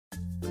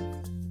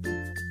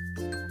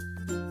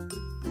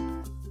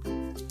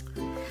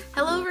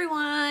Hello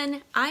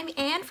everyone, I'm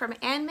Anne from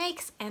Anne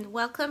Makes and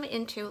welcome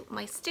into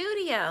my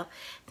studio.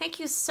 Thank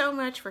you so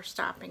much for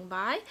stopping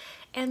by,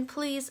 and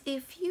please,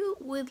 if you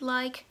would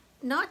like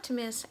not to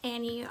miss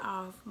any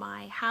of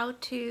my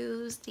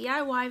how-tos,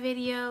 DIY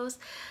videos,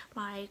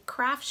 my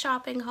craft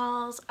shopping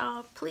hauls,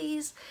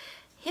 please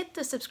hit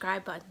the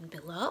subscribe button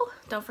below.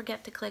 Don't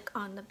forget to click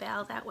on the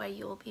bell, that way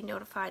you will be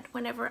notified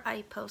whenever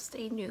I post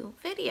a new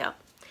video.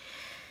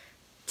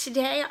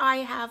 Today I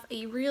have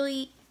a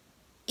really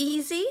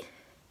easy,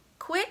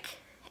 quick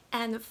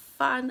and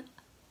fun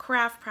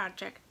craft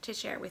project to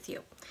share with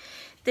you.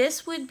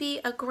 This would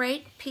be a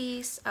great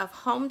piece of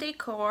home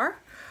decor.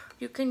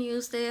 You can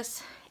use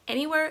this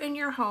anywhere in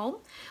your home.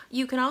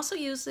 You can also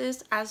use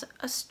this as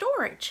a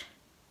storage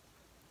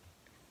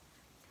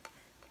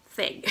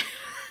thing.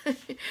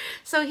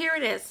 So here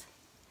it is.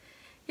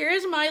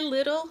 Here's my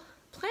little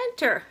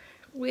planter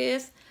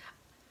with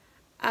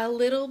a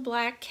little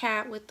black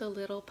cat with the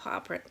little paw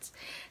prints.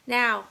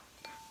 Now,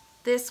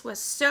 this was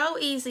so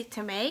easy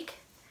to make.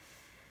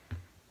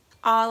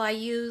 All I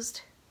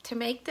used to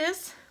make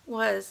this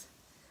was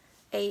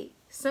a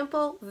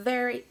simple,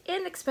 very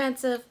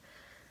inexpensive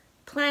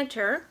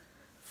planter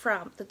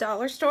from the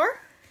dollar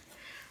store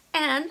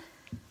and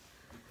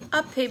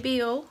a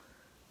Pebeo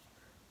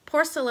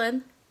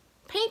Porcelaine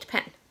paint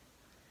pen.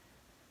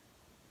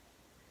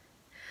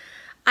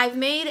 I've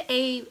made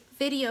a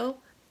video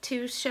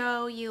to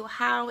show you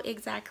how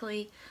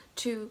exactly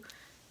to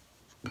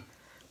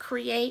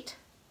create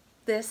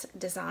this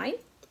design.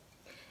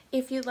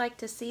 If you'd like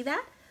to see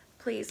that,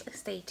 please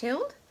stay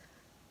tuned.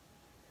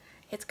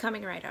 It's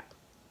coming right up.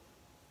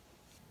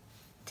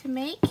 To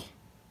make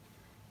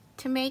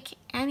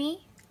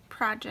any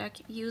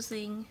project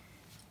using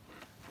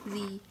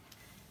the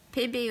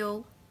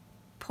Pebeo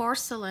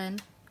Porcelaine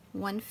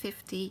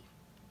 150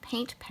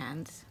 paint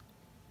pens,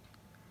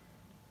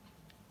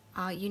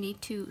 you need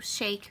to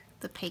shake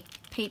the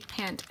paint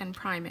pen and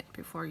prime it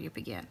before you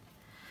begin.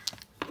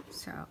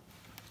 So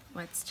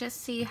let's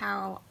just see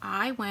how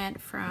I went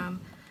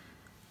from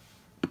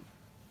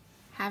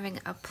having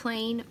a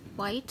plain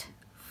white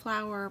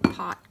flower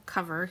pot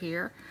cover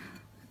here.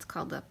 It's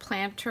called a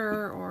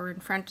planter, or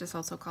in French it's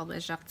also called a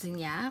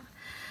jardinière,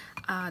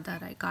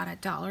 that I got at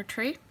Dollar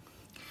Tree.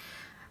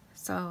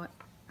 So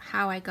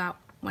how I got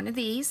one of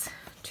these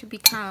to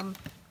become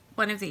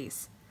one of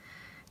these.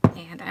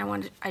 And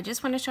I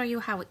just want to show you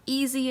how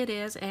easy it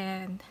is,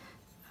 and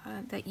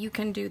that you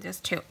can do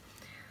this too.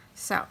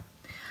 So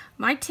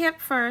my tip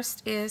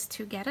first is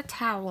to get a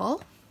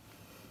towel,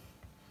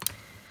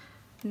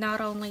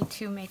 not only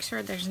to make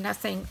sure there's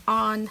nothing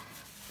on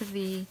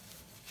the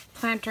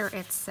planter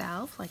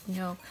itself, like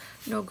no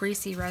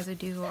greasy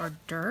residue or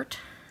dirt,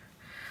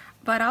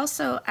 but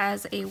also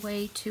as a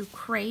way to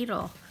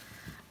cradle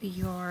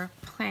your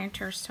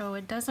planter so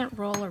it doesn't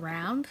roll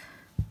around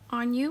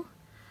on you.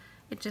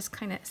 It just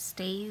kind of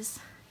stays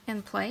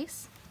in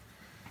place,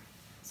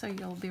 so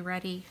you'll be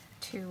ready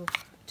to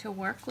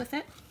work with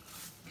it.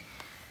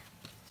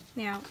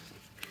 Now,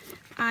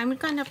 I'm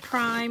going to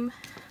prime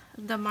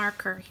the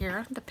marker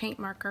here, the paint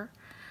marker,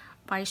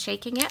 by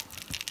shaking it.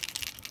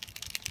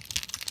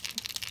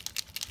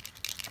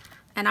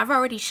 And I've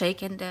already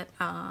shaken it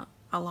a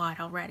lot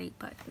already,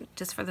 but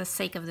just for the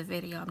sake of the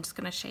video, I'm just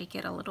going to shake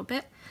it a little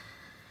bit.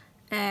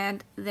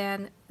 And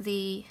then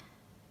the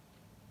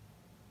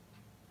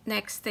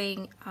next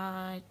thing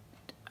I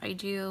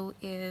do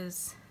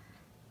is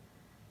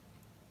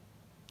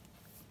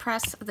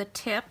press the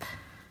tip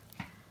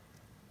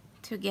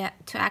to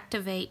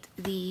activate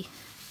the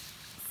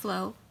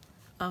flow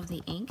of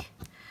the ink.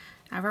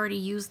 I've already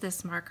used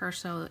this marker,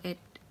 so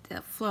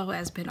the flow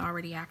has been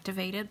already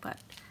activated, but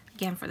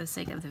again, for the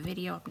sake of the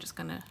video, I'm just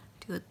gonna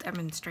do a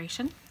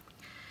demonstration.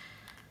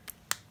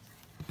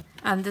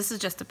 And this is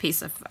just a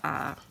piece of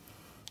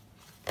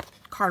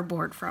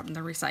cardboard from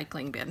the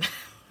recycling bin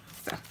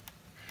so,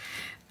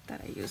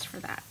 that I use for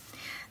that.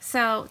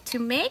 So to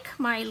make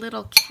my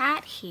little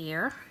cat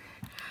here,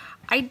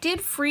 I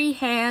did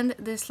freehand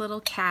this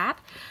little cat.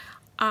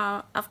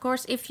 Of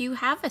course, if you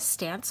have a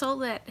stencil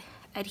that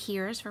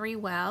adheres very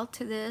well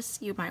to this,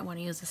 you might want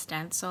to use a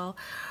stencil.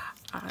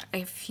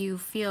 If you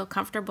feel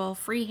comfortable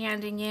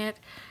freehanding it,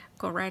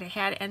 go right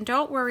ahead. And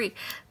don't worry,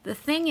 the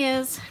thing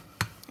is,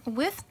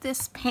 with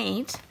this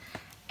paint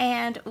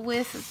and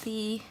with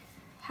the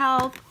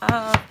help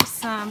of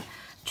some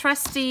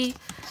trusty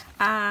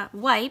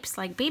wipes,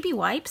 like baby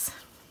wipes,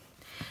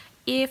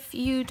 if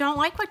you don't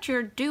like what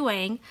you're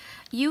doing,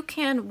 you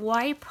can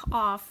wipe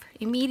off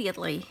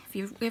immediately.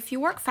 If you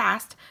work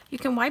fast, you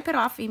can wipe it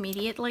off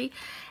immediately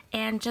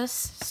and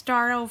just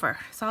start over.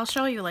 So I'll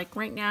show you, like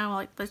right now,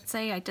 like let's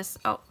say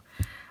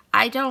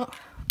I don't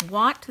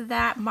want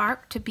that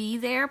mark to be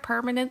there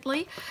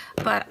permanently,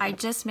 but I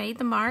just made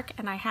the mark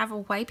and I have a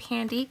wipe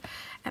handy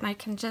and I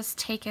can just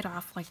take it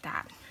off like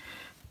that.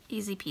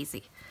 Easy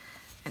peasy.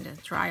 And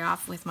just dry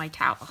off with my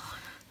towel.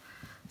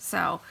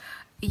 So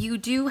you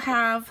do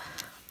have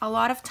a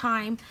lot of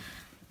time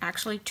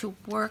actually to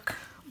work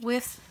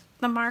with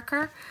the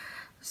marker.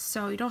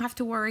 so you don't have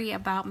to worry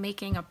about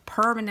making a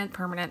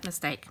permanent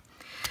mistake.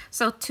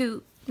 So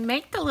to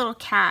make the little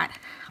cat,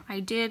 I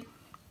did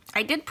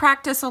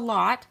practice a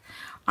lot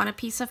on a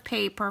piece of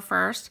paper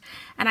first,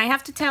 and I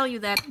have to tell you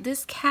that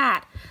this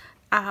cat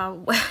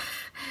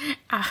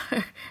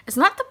it's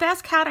not the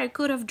best cat I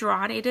could have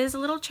drawn. It is a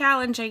little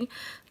challenging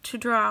to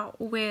draw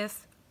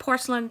with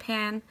porcelain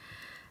pen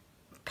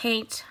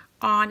paint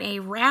on a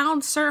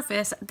round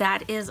surface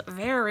that is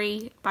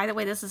very, by the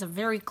way, this is a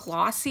very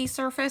glossy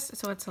surface,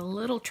 so it's a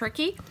little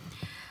tricky,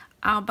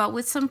 but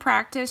with some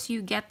practice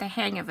you get the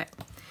hang of it.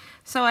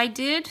 So I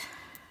did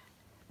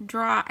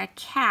draw a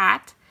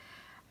cat.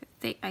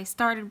 I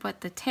started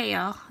with the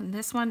tail, and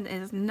this one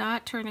is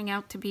not turning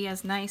out to be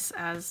as nice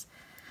as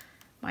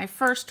my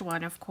first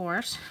one, of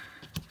course.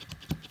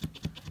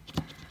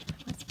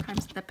 Let's prime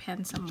the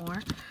pen some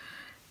more.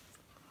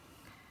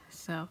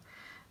 So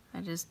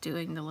I'm just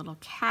doing the little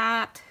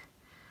cat.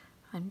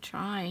 I'm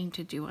trying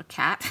to do a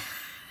cat.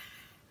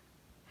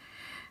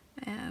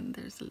 And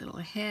there's a little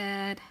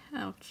head.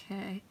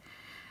 Okay.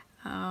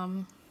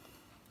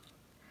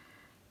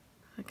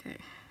 Okay.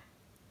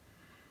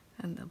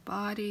 And the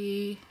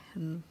body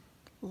and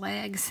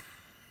legs.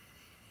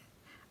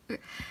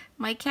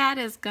 My cat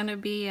is gonna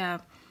be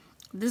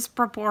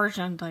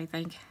disproportioned, I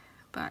think,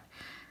 but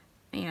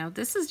you know,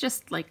 this is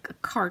just like a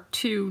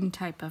cartoon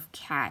type of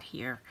cat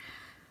here.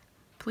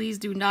 Please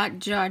do not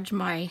judge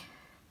my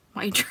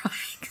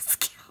drawing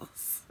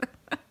skills.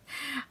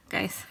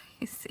 Guys,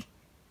 you see.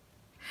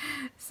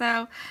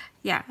 So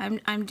yeah,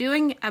 I'm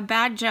doing a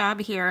bad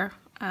job here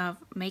of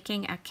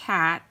making a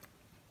cat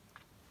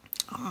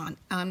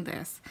on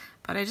this,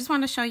 but I just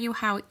want to show you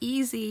how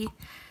easy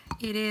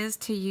it is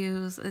to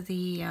use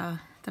the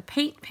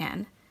paint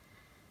pen.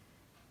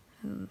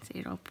 And,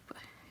 you know,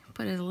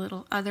 put a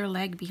little other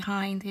leg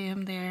behind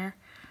him there,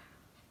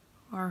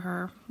 or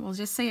her. We'll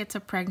just say it's a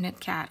pregnant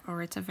cat,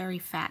 or it's a very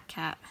fat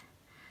cat.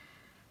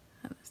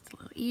 And there's the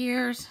little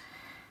ears,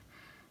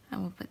 and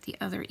we'll put the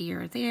other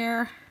ear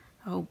there.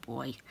 Oh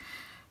boy.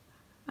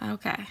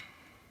 Okay.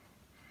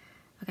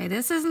 Okay,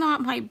 this is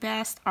not my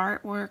best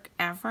artwork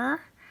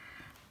ever,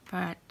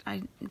 but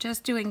I'm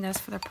just doing this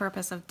for the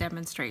purpose of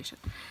demonstration.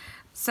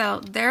 So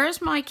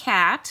there's my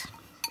cat.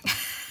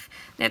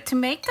 Now to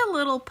make the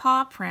little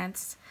paw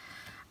prints,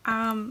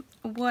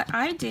 what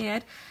I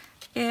did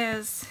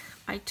is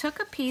I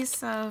took a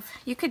piece of,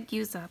 you could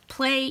use a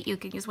plate, you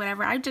could use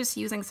whatever. I'm just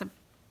using some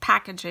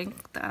packaging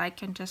that I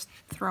can just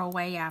throw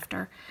away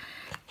after.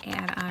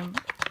 And I'm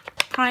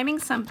priming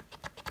some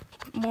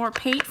more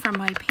paint from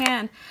my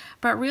pen,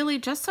 but really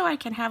just so I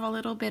can have a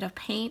little bit of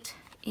paint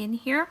in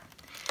here.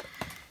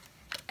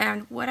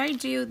 And what I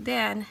do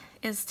then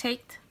is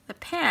take the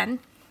pen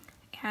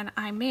and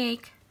I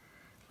make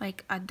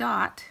like a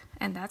dot,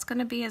 and that's going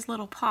to be his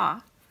little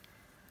paw,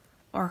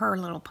 or her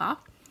little paw.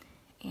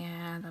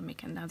 And I'll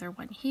make another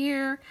one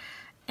here,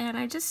 and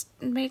I just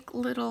make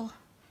little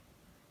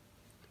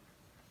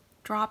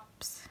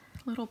drops,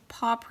 little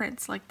paw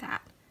prints like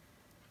that.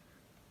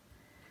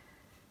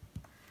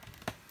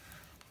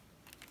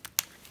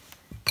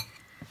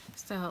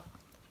 So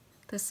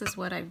this is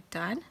what I've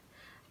done.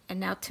 And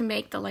now to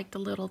make the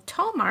little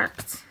toe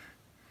marks,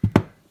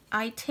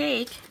 I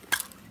take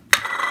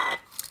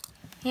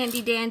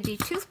handy dandy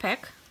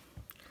toothpick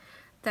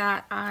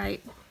that I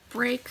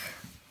break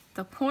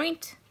the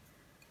point.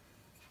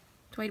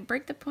 Do I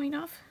break the point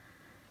off?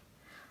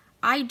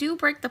 I do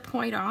break the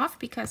point off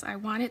because I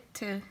want it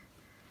to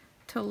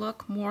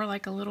look more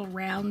like a little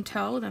round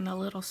toe than a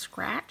little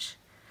scratch.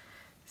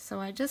 So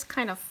I just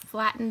kind of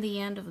flatten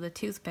the end of the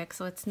toothpick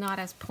so it's not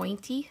as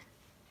pointy.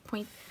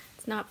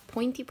 It's not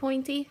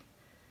pointy.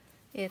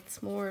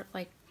 It's more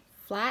like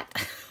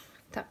flat.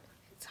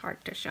 It's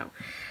hard to show.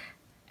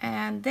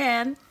 And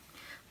then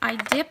I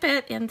dip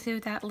it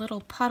into that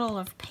little puddle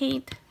of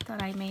paint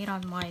that I made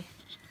on my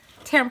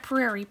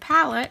temporary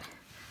palette.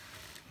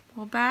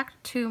 Go back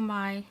to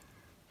my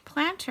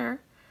planter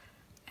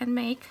and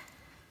make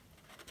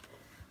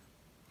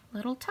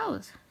little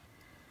toes.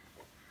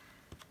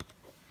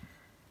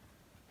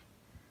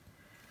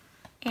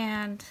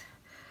 And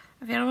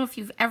I don't know if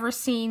you've ever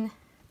seen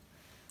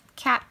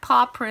cat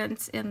paw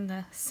prints in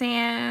the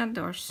sand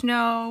or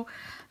snow.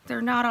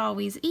 They're not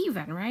always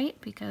even, right?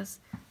 Because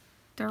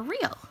they're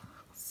real.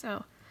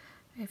 So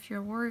if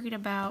you're worried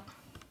about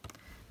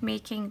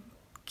making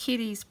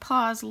kitty's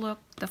paws look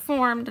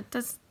deformed, it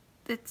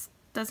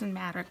doesn't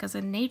matter, because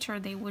in nature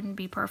they wouldn't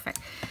be perfect.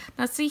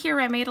 Now see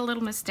here, I made a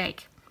little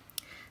mistake.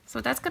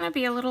 So that's going to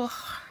be a little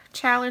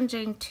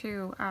challenging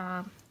to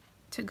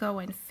go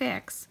and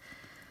fix.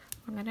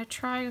 I'm going to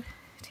try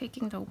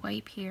taking the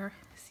wipe here,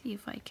 see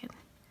if I can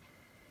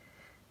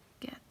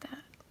get that.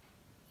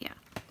 Yeah.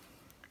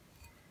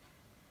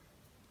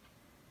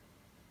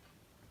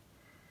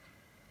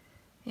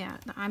 Yeah,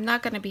 I'm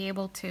not going to be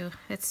able to.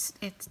 It's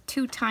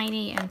too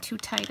tiny and too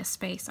tight a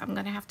space. I'm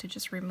going to have to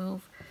just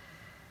remove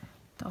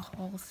the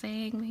whole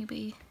thing,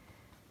 maybe.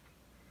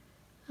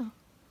 Oh,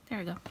 there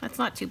we go. That's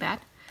not too bad.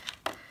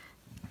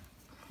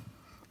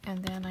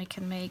 And then I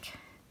can make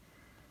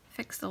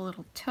fix the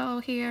little toe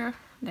here.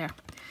 There.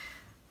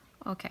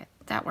 Okay,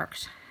 that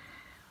works.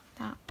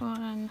 That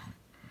one,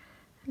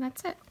 and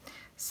that's it.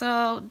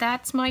 So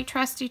that's my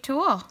trusty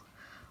tool.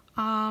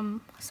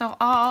 So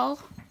all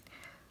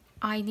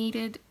I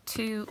needed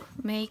to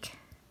make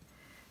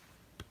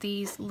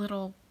these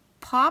little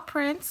paw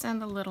prints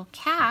and the little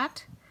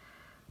cat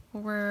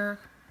were,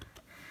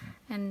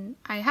 and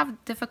I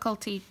have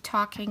difficulty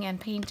talking and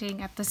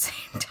painting at the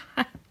same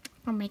time.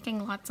 I'm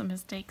making lots of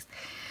mistakes.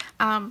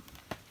 All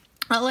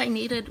I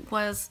needed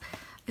was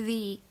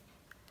the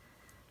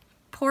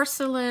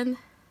porcelain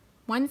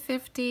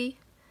 150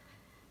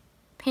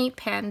 paint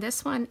pen.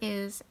 This one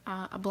is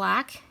a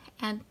black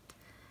and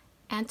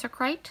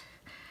anticrite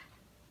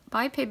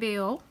by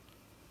Pebeo,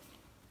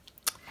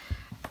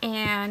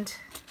 and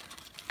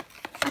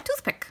a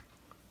toothpick.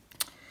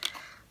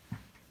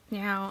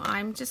 Now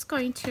I'm just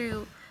going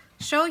to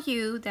show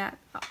you that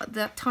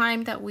the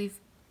time that we've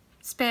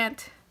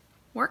spent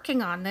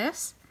working on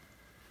this.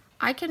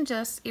 I can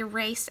just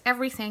erase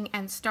everything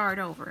and start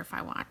over if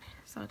I want.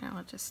 So now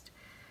I'll just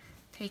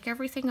take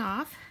everything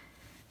off.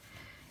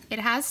 It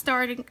has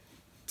started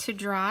to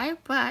dry,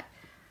 but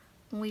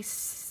we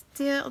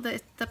still,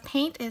 the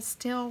paint is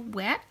still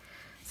wet.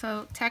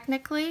 So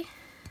technically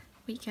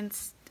we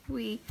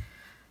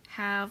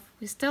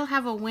still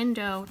have a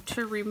window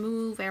to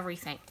remove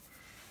everything.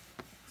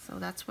 So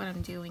that's what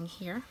I'm doing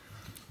here.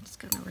 I'm just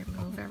gonna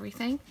remove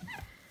everything.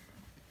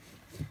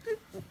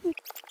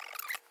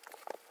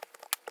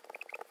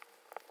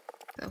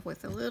 So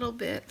with a little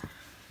bit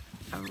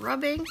of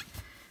rubbing,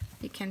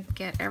 you can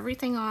get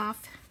everything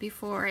off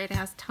before it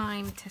has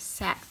time to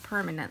set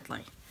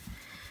permanently.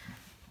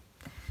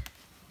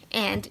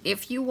 And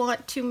if you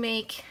want to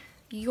make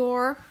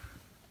your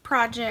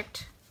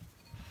project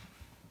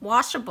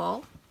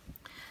washable,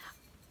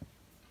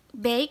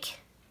 bake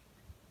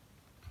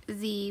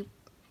the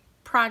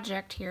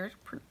project here,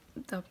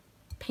 the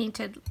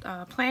painted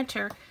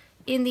planter,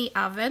 in the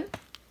oven.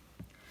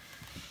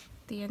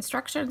 The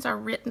instructions are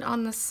written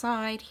on the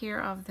side here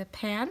of the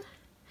pan.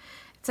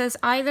 It says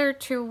either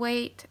to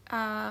wait,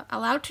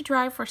 allowed to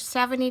dry for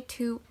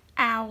 72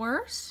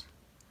 hours,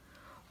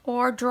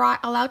 or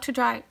allowed to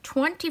dry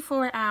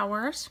 24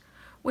 hours,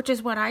 which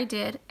is what I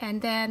did,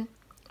 and then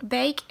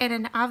bake in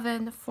an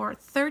oven for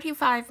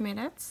 35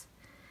 minutes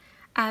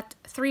at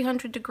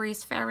 300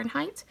 degrees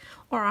Fahrenheit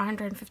or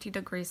 150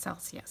 degrees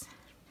Celsius.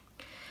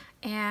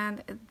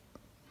 And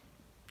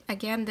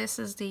again, this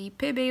is the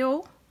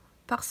Pebeo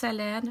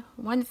Porcelaine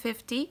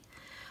 150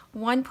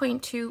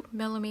 1.2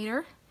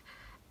 millimeter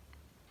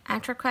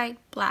anthracite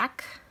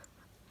black,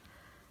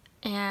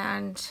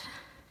 and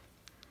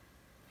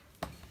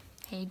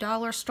a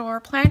dollar store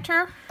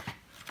planter,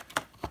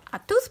 a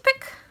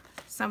toothpick,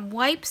 some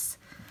wipes,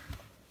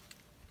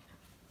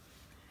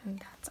 and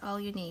that's all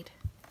you need.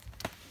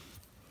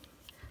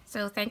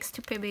 So thanks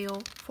to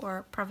Pebeo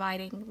for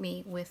providing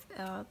me with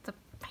the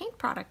paint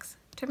products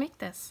to make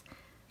this.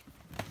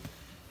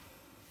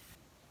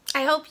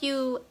 I hope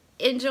you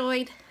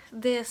enjoyed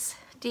this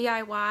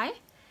DIY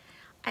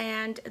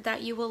and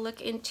that you will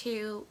look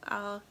into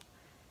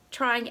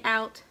trying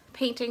out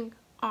painting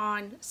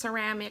on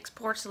ceramics,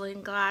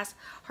 porcelain, glass,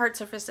 hard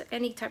surface,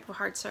 any type of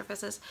hard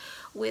surfaces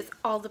with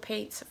all the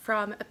paints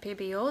from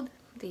Pebeo,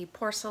 the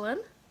porcelain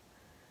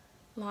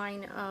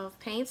line of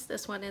paints.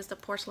 This one is the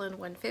porcelain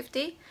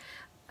 150.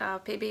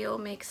 Pebeo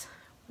makes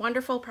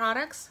wonderful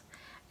products,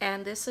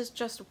 and this is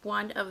just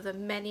one of the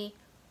many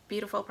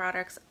beautiful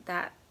products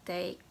that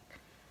they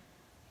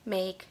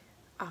make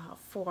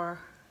for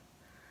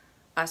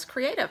us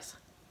creatives.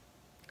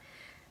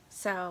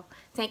 So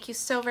thank you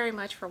so very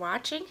much for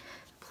watching.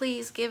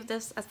 Please give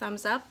this a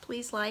thumbs up,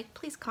 please like,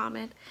 please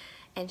comment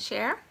and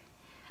share.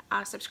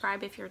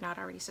 Subscribe if you're not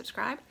already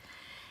subscribed,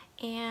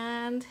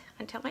 and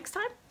until next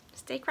time,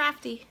 stay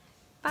crafty.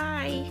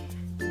 Bye.